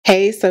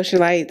Hey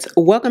socialites,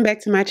 welcome back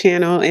to my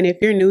channel, and if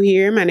you're new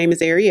here, my name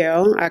is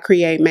Ariell. I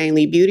create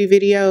mainly beauty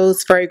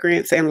videos,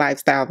 fragrance, and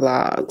lifestyle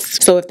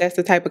vlogs. So if that's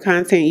the type of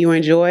content you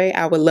enjoy,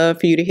 I would love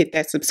for you to hit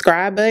that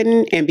subscribe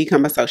button and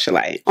become a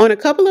socialite. On a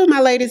couple of my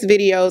latest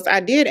videos,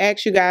 I did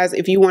ask you guys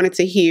if you wanted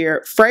to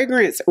hear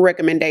fragrance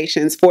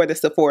recommendations for the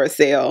Sephora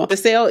sale. The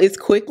sale is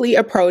quickly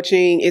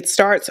approaching. It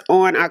starts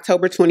on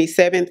October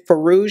 27th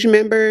for Rouge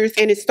members,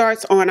 and it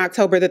starts on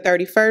October the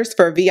 31st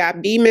for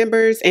VIP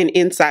members and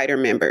Insider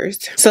members.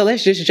 So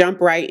let's just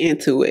jump right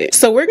into it.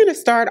 So we're going to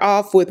start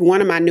off with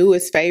one of my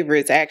newest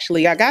favorites,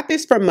 actually. I got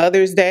this for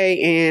Mother's Day,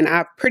 and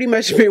I've pretty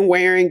much been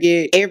wearing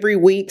it every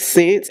week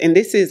since, and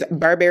this is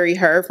Burberry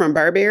Her from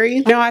Burberry.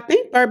 Now, I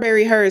think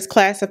Burberry Her is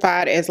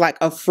classified as like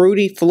a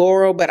fruity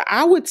floral, but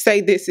I would say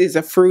this is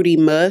a fruity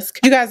musk.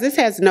 You guys, this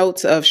has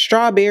notes of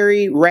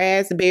strawberry,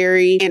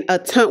 raspberry, and a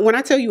ton. When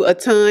I tell you a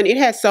ton, it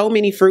has so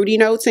many fruity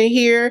notes in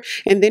here,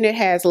 and then it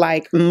has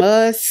like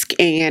musk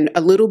and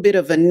a little bit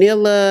of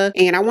vanilla,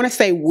 and I want to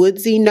say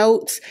woodsy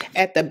notes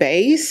at the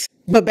base.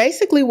 But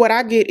basically what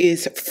I get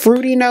is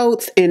fruity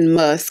notes and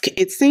musk.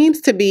 It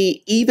seems to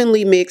be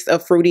evenly mixed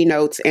of fruity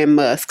notes and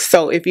musk.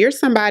 So if you're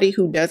somebody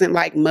who doesn't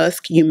like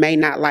musk, you may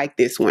not like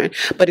this one.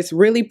 But it's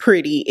really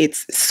pretty.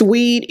 It's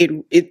sweet.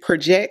 It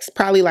projects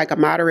probably like a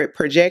moderate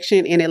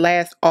projection, and it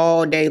lasts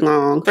all day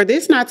long. For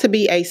this not to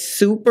be a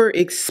super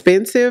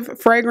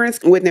expensive fragrance,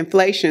 with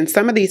inflation,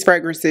 some of these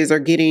fragrances are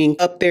getting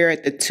up there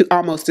at the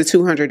almost the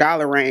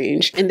 $200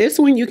 range. And this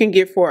one you can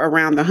get for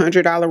around the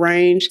 $100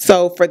 range.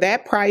 So for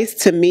that price,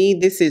 to me,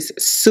 this is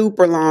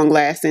super long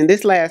lasting.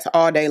 This lasts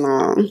all day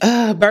long.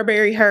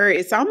 Burberry Her,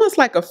 it's almost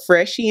like a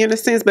freshie in a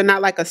sense, but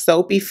not like a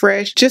soapy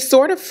fresh. Just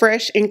sort of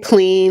fresh and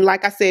clean.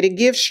 Like I said, it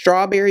gives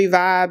strawberry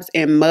vibes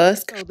and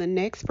musk. So the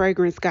next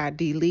fragrance got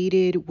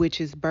deleted, which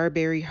is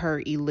Burberry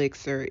Her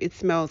Elixir. It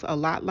smells a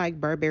lot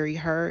like Burberry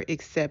Her,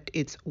 except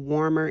it's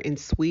warmer and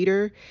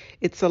sweeter.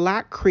 It's a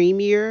lot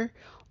creamier.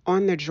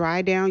 On the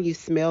dry down, you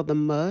smell the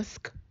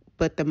musk,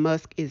 but the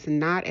musk is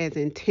not as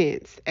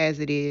intense as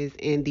it is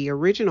in the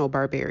original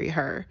Burberry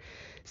Her.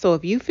 So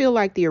if you feel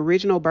like the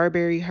original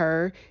Burberry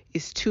Her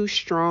is too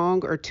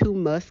strong or too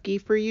musky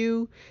for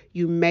you,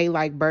 you may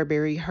like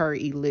Burberry Her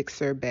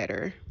Elixir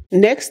better.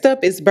 Next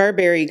up is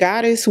Burberry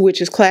Goddess,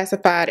 which is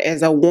classified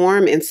as a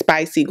warm and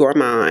spicy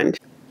gourmand.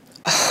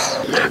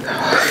 Oh my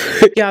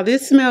God. Y'all,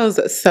 this smells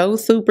so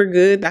super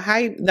good. The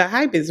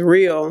hype is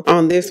real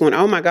on this one.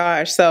 Oh my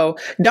gosh. So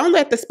don't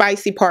let the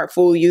spicy part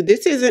fool you.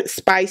 This isn't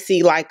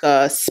spicy like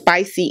a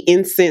spicy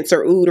incense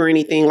or oud or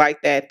anything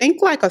like that.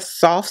 Think like a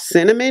soft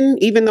cinnamon,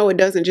 even though it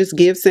doesn't just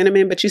give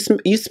cinnamon, but you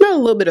smell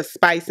a little bit of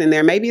spice in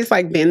there. Maybe it's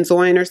like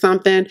benzoin or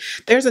something.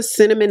 There's a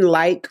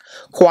cinnamon-like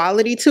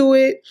quality to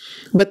it,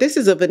 but this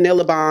is a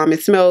vanilla bomb.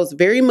 It smells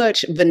very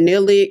much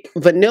vanilla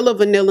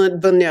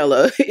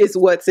is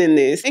what's in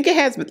this. I think it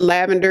has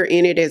lavender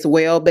in it as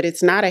well, but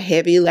it's not a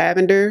heavy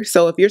lavender.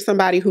 So if you're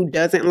somebody who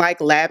doesn't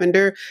like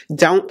lavender,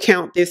 don't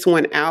count this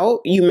one out.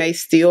 You may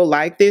still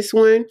like this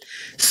one.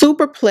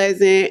 Super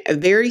pleasant,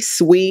 very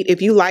sweet.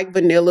 If you like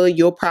vanilla,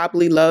 you'll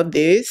probably love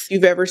this. If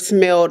you've ever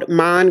smelled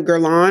Mon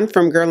Guerlain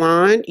from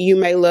Guerlain, you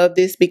may love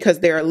this because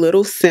they're a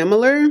little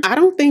similar. I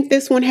don't think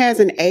this one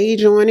has an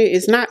age on it.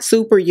 It's not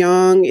super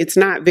young. It's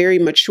not very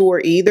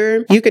mature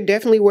either. You could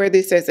definitely wear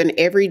this as an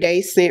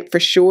everyday scent for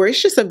sure.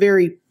 It's just a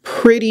very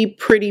pretty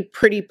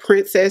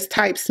princess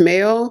type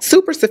smell.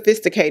 Super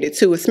sophisticated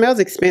too. It smells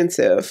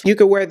expensive. You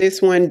could wear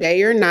this one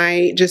day or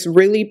night. Just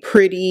really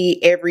pretty,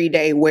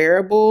 everyday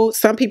wearable.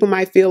 Some people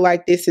might feel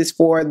like this is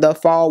for the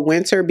fall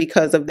winter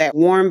because of that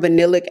warm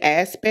vanillic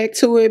aspect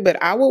to it,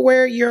 but I would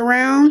wear it year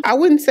round. I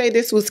wouldn't say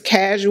this was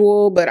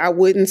casual, but I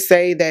wouldn't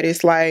say that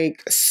it's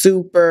like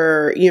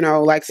super, you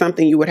know, like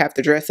something you would have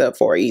to dress up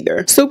for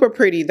either. Super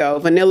pretty though.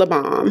 Vanilla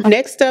bomb.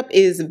 Next up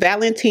is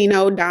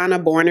Valentino Donna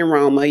Born in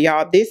Roma.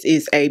 Y'all, this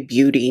is a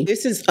beauty.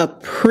 This is a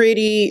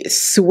pretty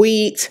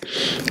sweet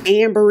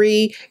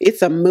ambery.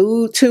 It's a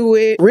mood to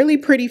it. Really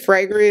pretty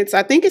fragrance.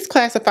 I think it's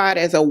classified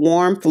as a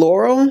warm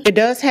floral. It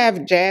does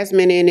have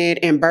jasmine in it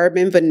and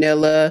bourbon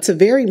vanilla. It's a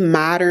very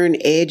modern,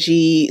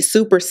 edgy,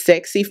 super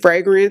sexy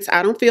fragrance.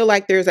 I don't feel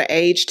like there's an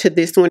age to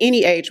this one.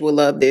 Any age will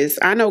love this.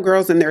 I know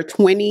girls in their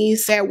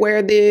 20s that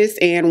wear this,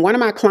 and one of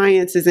my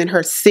clients is in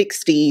her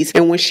 60s,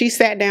 and when she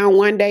sat down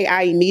one day,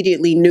 I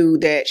immediately knew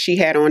that she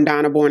had on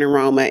Donna Born in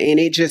Roma, and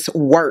it just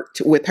worked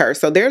with her.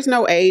 So there's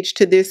no age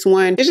to this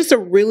one. It's just a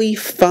really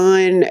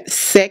fun,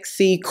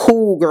 sexy,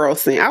 cool girl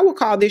scent. I would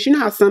call this, you know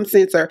how some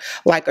scents are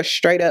like a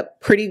straight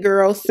up pretty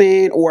girl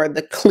scent or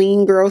the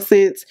clean girl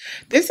scents?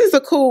 This is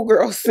a cool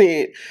girl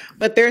scent,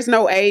 but there's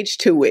no age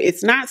to it.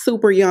 It's not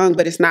super young,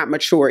 but it's not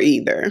mature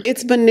either.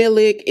 It's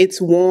vanillic,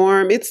 it's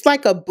warm. It's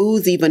like a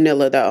boozy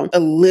vanilla though. A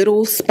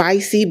little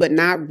spicy, but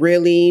not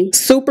really.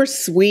 Super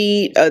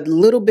sweet, a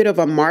little bit of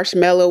a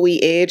marshmallowy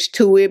edge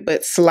to it,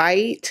 but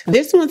slight.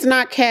 This one's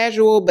not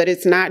casual, but it's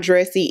It's not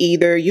dressy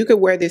either. You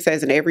could wear this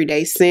as an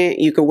everyday scent.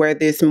 You could wear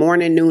this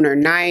morning, noon, or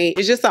night.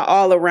 It's just an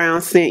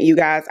all-around scent, you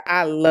guys.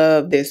 I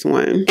love this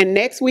one. And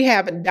next we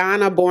have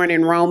Donna Born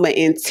in Roma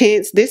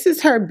Intense. This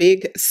is her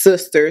big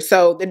sister.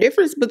 So the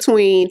difference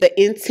between the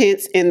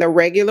Intense and the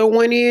regular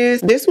one is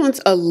this one's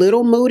a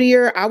little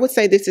moodier. I would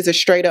say this is a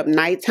straight up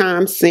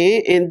nighttime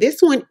scent, and this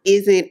one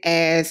isn't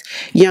as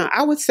young.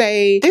 I would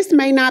say this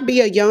may not be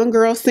a young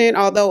girl scent,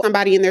 although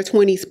somebody in their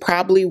 20s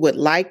probably would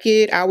like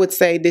it. I would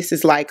say this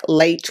is like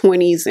late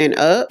 20s and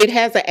up. It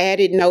has an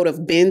added note of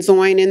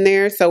benzoin in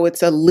there, so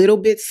it's a little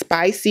bit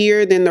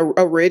spicier than the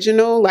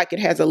original. Like it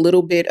has a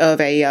little bit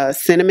of a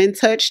cinnamon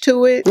touch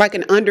to it, like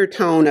an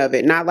undertone of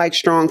it, not like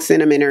strong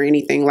cinnamon or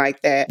anything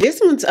like that.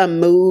 This one's a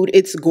mood.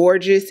 It's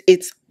gorgeous.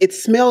 It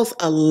smells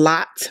a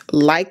lot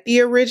like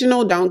the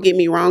original, don't get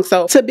me wrong.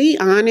 So to be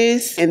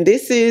honest, and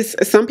this is,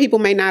 some people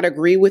may not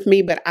agree with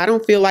me, but I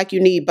don't feel like you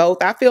need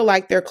both. I feel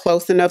like they're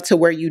close enough to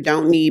where you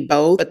don't need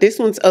both. But this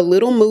one's a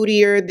little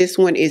moodier. This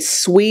one is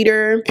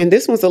sweeter. And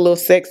this one's a little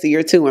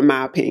sexier too, in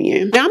my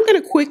opinion. Now I'm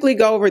going to quickly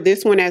go over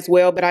this one as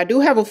well, but I do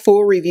have a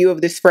full review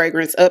of this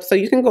fragrance up. So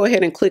you can go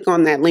ahead and click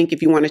on that link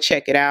if you want to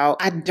check it out.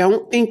 I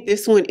don't think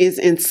this one is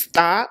in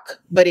stock,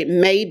 but it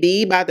may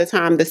be by the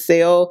time the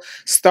sale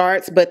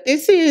starts. But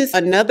this is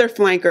another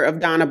flanker of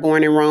Donna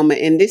Born in Roma,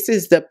 and this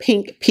is the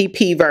pink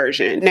PP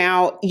version.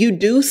 Now, you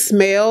do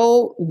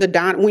smell the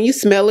Donna, when you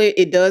smell it,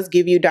 it does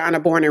give you Donna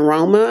Born in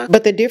Roma,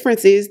 but the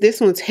difference is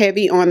this one's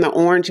heavy on the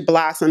orange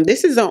blossom.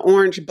 This is an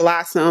orange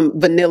blossom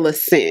vanilla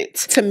scent.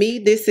 To me,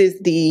 this is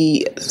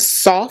the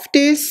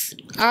softest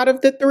out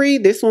of the three.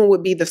 This one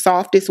would be the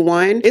softest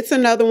one. It's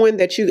another one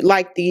that you,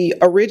 like the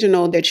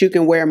original, that you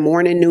can wear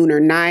morning, noon, or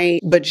night,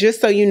 but just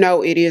so you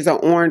know, it is an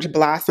orange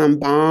blossom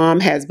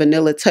bomb, has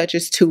vanilla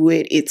touches to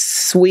it. It's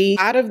sweet.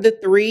 Out of the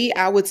three,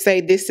 I would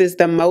say this is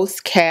the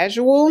most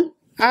casual.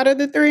 Out of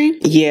the three,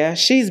 yeah,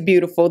 she's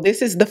beautiful.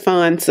 This is the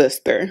fun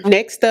sister.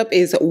 Next up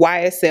is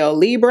YSL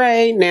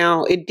Libre.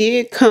 Now it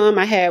did come,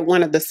 I had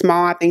one of the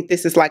small, I think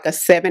this is like a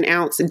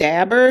 7-ounce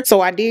dabber.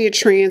 So I did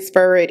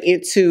transfer it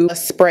into a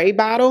spray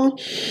bottle,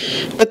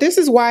 but this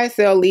is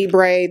YSL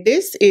Libre.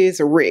 This is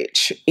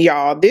rich,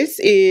 y'all. This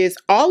is,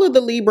 all of the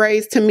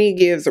Libres to me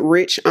gives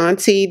rich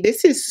auntie.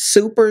 This is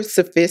super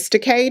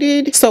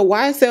sophisticated. So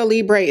YSL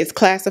Libre is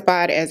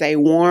classified as a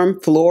warm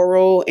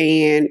floral,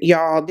 and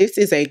y'all, this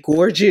is a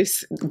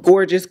gorgeous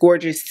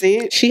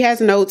scent. She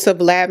has notes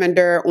of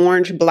lavender,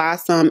 orange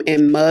blossom,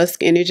 and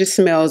musk, and it just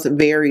smells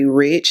very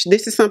rich.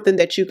 This is something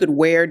that you could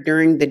wear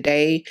during the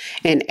day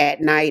and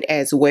at night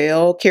as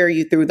well, carry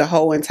you through the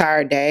whole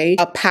entire day.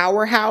 A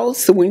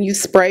powerhouse. When you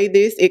spray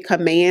this, it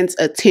commands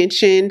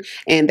attention,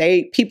 and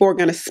people are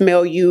going to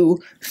smell you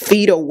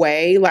feet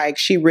away. Like,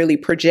 she really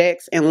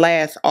projects and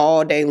lasts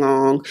all day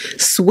long.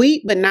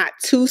 Sweet, but not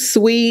too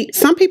sweet.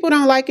 Some people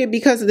don't like it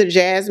because of the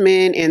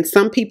jasmine, and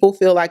some people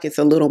feel like it's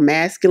a little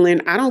masculine.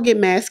 I don't get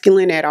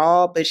masculine at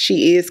all, but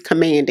she is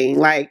commanding.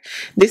 Like,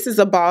 this is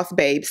a boss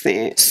babe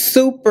scent.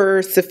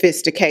 Super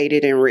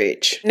sophisticated and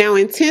rich. Now,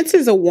 Intense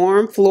is a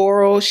warm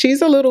floral.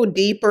 She's a little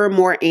deeper,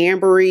 more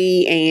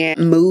ambery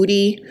and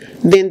moody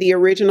than the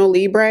original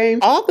Libre.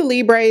 All the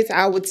Libres,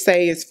 I would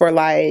say, is for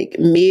like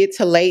mid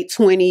to late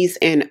 20s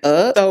and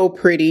up. So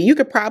pretty. You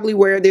could probably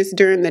wear this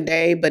during the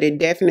day, but it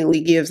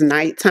definitely gives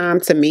nighttime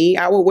to me.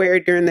 I would wear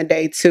it during the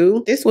day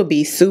too. This would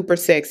be super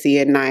sexy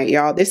at night,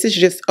 y'all. This is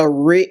just a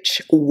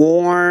rich,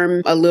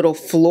 warm, a little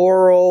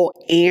floral,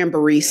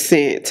 ambery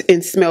scent,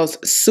 and smells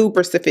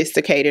super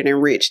sophisticated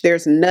and rich.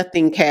 There's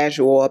nothing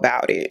casual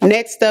about it.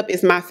 Next up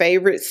is my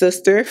favorite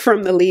sister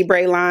from the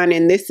Libre line,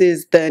 and this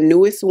is the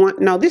newest one.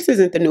 No, this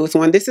isn't the newest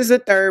one. This is the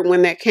third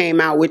one that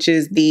came out, which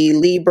is the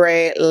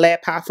Libre Le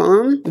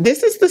Parfum.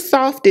 This is the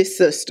softest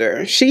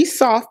sister. She's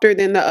softer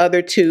than the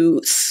other two,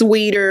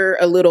 sweeter,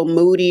 a little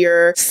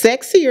moodier,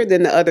 sexier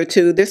than the other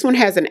two. This one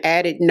has an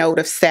added note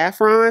of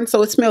saffron,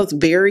 so it smells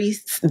very,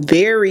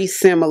 very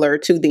similar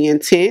to the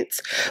Intense,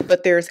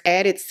 but there's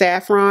added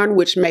saffron,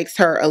 which makes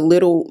her a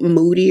little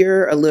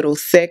moodier, a little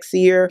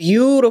sexier.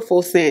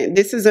 Beautiful scent.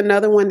 This is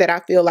another one that I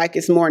feel like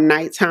is more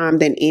nighttime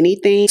than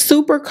anything.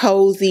 Super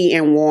cozy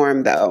and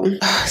warm though.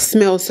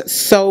 Smells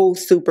so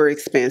super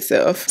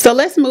expensive. So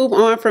let's move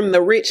on from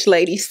the rich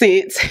lady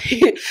scents.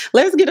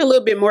 Let's get a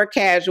little bit more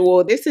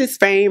casual. This is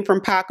Fame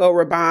from Paco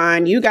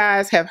Rabanne. You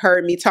guys have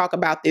heard me talk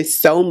about this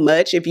so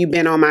much if you've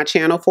been on my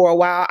channel for a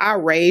while. I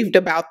raved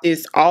about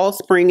this all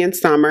spring and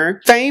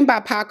summer. Fame by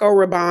Paco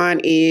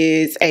Rabanne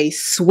is a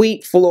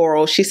sweet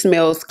floral. She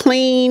smells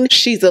clean.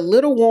 She's a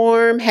little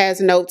warm,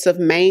 has notes of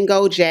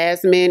mango,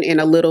 jasmine, and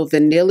a little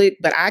vanillic,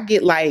 but I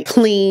get like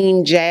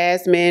clean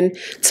jasmine.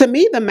 To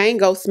me, the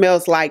mango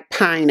smells like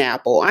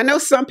pineapple. I know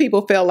some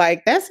people feel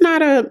like that's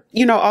not a,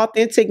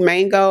 authentic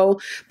mango.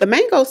 The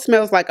mango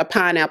smells like a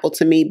pineapple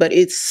to me, but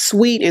it's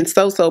sweet and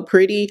so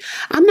pretty.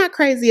 I'm not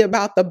crazy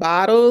about the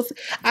bottles.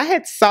 I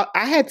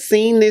had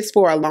seen this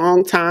for a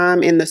long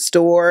time in the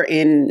store,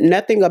 and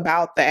nothing about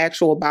about the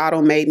actual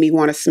bottle made me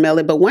want to smell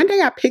it. But one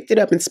day I picked it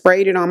up and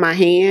sprayed it on my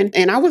hand,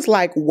 and I was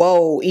like,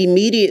 whoa,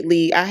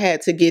 immediately I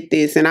had to get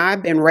this, and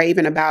I've been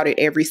raving about it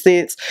ever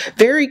since.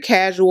 Very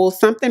casual,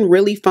 something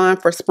really fun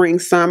for spring,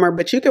 summer,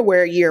 but you can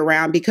wear it year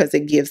round because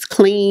it gives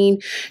clean.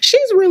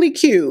 She's really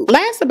cute.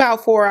 Lasts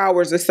about 4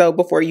 hours or so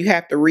before you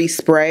have to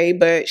respray,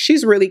 but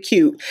she's really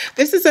cute.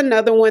 This is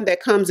another one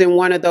that comes in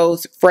one of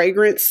those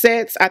fragrance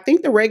sets. I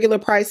think the regular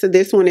price of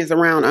this one is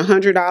around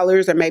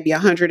 $100 or maybe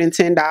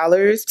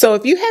 $110. So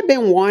if you have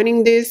been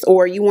wanting this,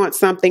 or you want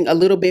something a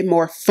little bit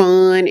more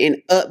fun and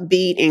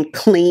upbeat and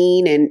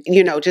clean and,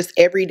 you know, just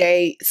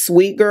everyday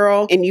sweet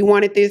girl, and you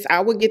wanted this, I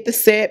would get the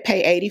set,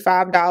 pay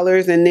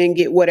 $85, and then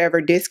get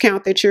whatever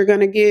discount that you're going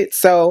to get.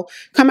 So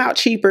come out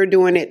cheaper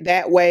doing it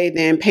that way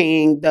than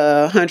paying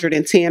the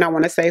 $110, I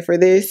want to say, for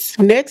this.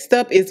 Next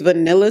up is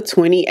Vanilla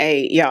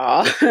 28,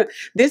 y'all.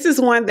 This is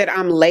one that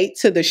I'm late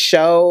to the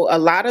show. A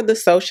lot of the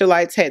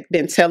socialites had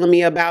been telling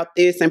me about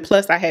this, and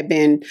plus I had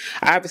been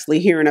obviously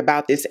hearing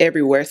about this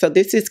everywhere. So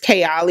this is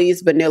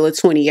Kayali's Vanilla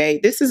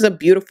 28. This is a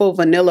beautiful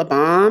vanilla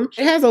bomb.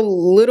 It has a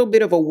little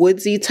bit of a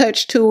woodsy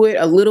touch to it,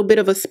 a little bit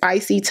of a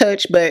spicy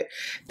touch, but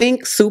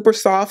think super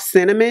soft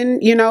cinnamon,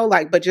 you know,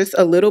 like, but just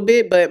a little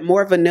bit, but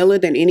more vanilla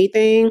than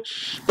anything.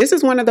 This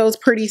is one of those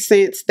pretty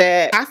scents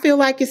that I feel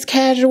like it's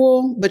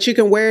casual, but you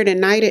can wear it at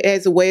night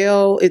as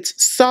well. It's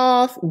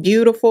soft,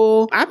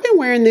 beautiful. I've been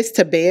wearing this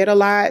to bed a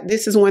lot.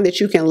 This is one that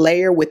you can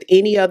layer with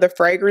any other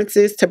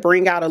fragrances to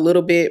bring out a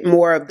little bit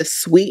more of the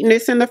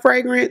sweetness in the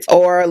fragrance,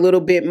 or a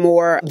little bit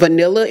more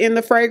vanilla in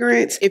the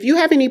fragrance. If you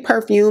have any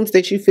perfumes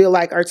that you feel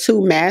like are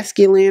too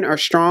masculine or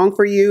strong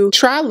for you,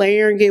 try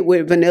layering it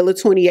with Vanilla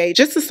 28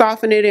 just to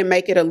soften it and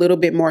make it a little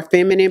bit more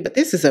feminine. But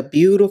this is a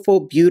beautiful,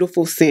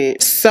 beautiful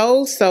scent.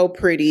 So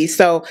pretty.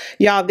 So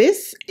y'all,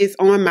 this is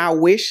on my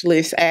wish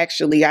list.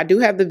 Actually, I do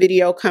have the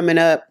video coming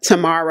up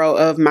tomorrow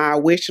of my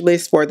wish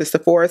list for the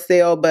Sephora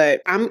sale,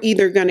 but I'm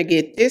either going to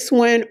get this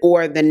one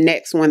or the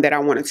next one that I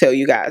want to tell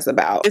you guys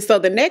about. And so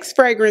the next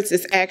fragrance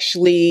is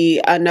actually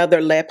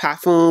another Le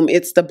Parfum.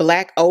 It's the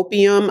Black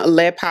Opium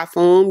Le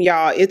Parfum.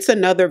 Y'all, it's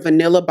another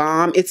vanilla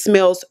bomb. It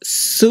smells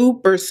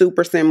super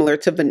similar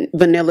to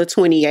Vanilla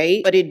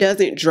 28, but it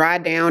doesn't dry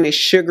down as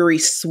sugary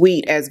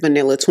sweet as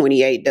Vanilla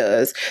 28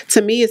 does.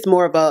 To me, it's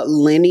more of a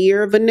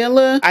linear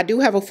vanilla. I do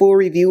have a full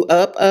review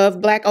up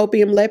of Black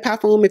Opium Le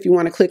Parfum if you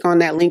want to click on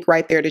that link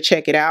right there to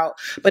check it out.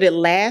 But it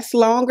lasts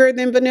longer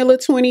than Vanilla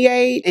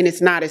 28, and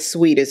it's not as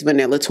sweet as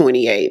Vanilla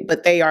 28,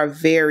 but they are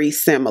very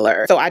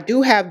similar. So I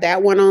do have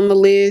that one on the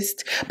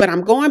list, but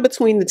I'm going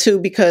between the two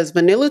because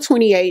Vanilla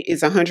 28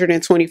 is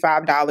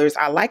 $125.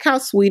 I like how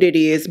sweet it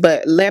is,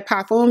 but Le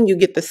Parfum, you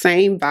get the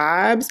same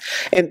vibes,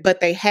 but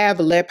they have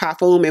Le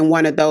Parfum in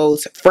one of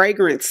those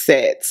fragrance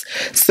sets.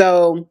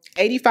 So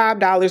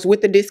 $85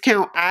 with the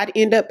discount, I'd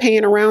end up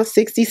paying around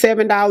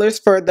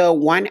 $67 for the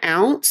 1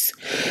 ounce.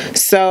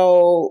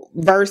 So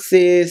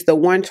versus the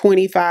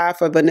 $125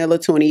 for Vanilla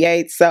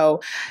 28.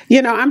 So,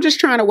 you know, I'm just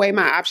trying to weigh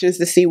my options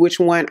to see which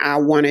one I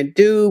want to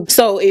do.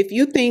 So if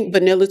you think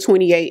Vanilla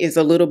 28 is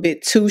a little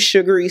bit too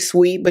sugary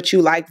sweet, but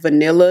you like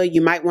vanilla,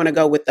 you might want to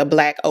go with the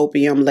Black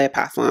Opium Le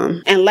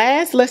Parfum. And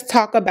last, let's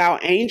talk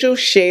about Angel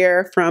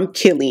Share from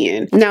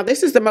Kilian. Now,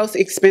 this is the most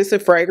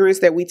expensive fragrance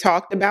that we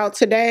talked about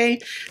today.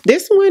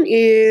 This one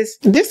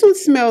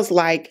smells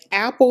like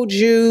apple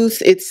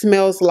juice. It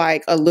smells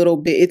like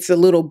it's a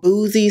little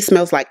boozy,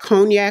 smells like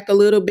cognac a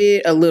little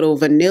bit, a little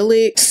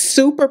vanillic,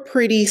 super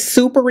pretty,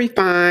 super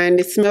refined.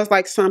 It smells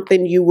like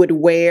something you would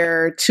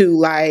wear to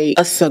like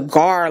a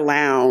cigar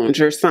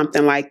lounge or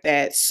something like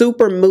that.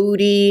 Super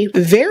moody,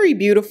 very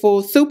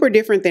beautiful, super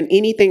different than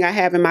anything I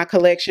have in my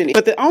collection.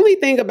 But the only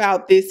thing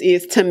about this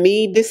is, to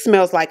me, this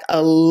smells like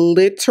a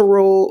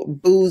literal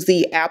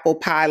boozy apple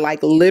pie,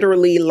 like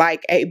literally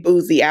like a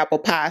boozy apple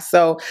pie.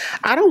 So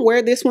I don't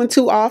wear this one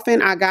too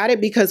often. I got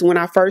it because when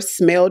I first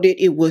smelled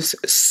it, it was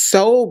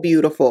so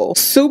beautiful,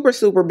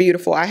 super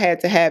beautiful. I had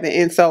to have it.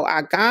 And so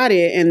I got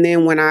it. And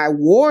then when I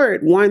wore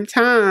it one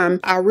time,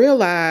 I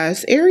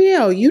realized,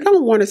 Ariell, you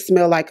don't want to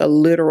smell like a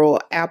literal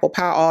apple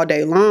pie all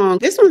day long.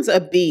 This one's a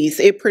beast.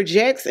 It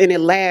projects and it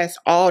lasts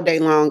all day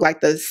long.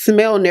 Like the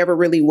smell never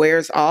really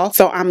wears off.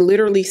 So I'm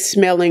literally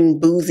smelling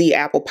boozy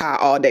apple pie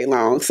all day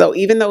long. So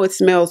even though it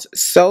smells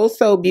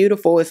so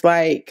beautiful, it's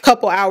like a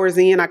couple hours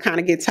in, I kind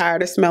of get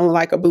tired of smelling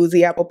like a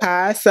boozy apple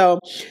pie. So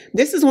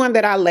this is one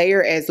that I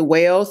layer as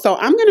well. So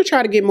I'm going to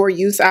try to get more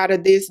use out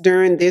of this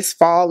during this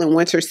fall and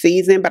winter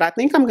season, but I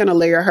think I'm going to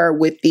layer her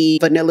with the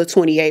Vanilla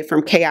 28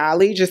 from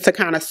Kayali just to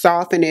kind of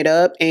soften it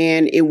up,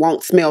 and it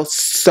won't smell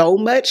so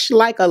much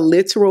like a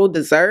literal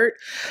dessert.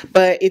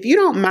 But if you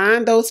don't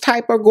mind those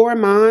type of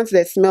gourmands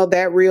that smell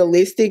that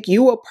realistic,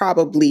 you will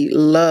probably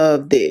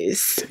love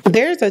this.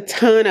 There's a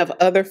ton of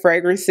other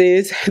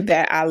fragrances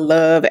that I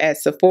love at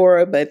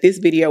Sephora, but this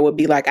video would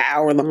be like an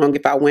hour long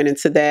if I went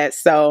into that.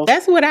 So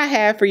that's what I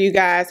have for you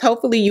guys.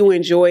 Hopefully you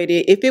enjoyed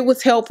it. If it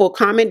was helpful,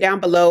 comment down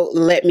below,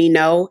 let me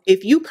know.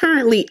 If you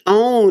currently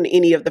own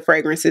any of the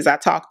fragrances I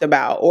talked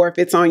about, or if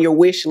it's on your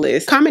wish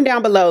list, comment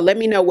down below, let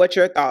me know what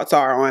your thoughts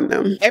are on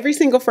them. Every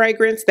single single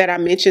fragrance that I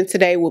mentioned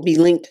today will be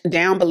linked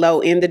down below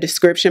in the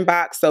description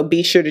box, so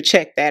be sure to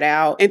check that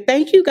out. And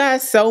thank you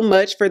guys so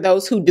much for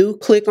those who do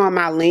click on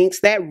my links.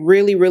 That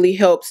really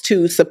helps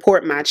to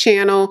support my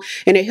channel,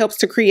 and it helps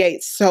to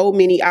create so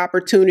many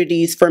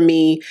opportunities for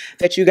me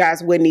that you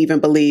guys wouldn't even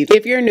believe.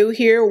 If you're new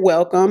here,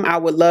 welcome. I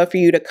would love for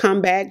you to come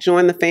back,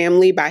 join the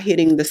family by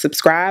hitting the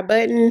subscribe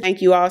button.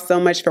 Thank you all so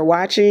much for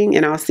watching,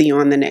 and I'll see you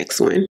on the next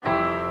one.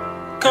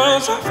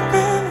 'Cause I've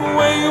been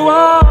where you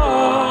are.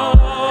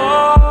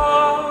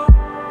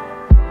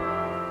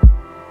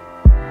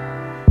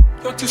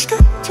 You're too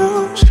scared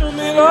to show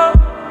me love.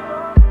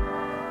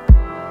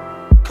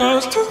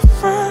 'Cause too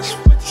fresh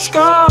with the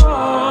scars.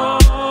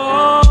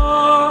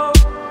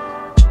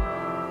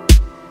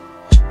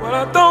 Well,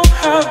 I don't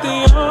have the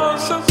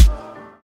answers.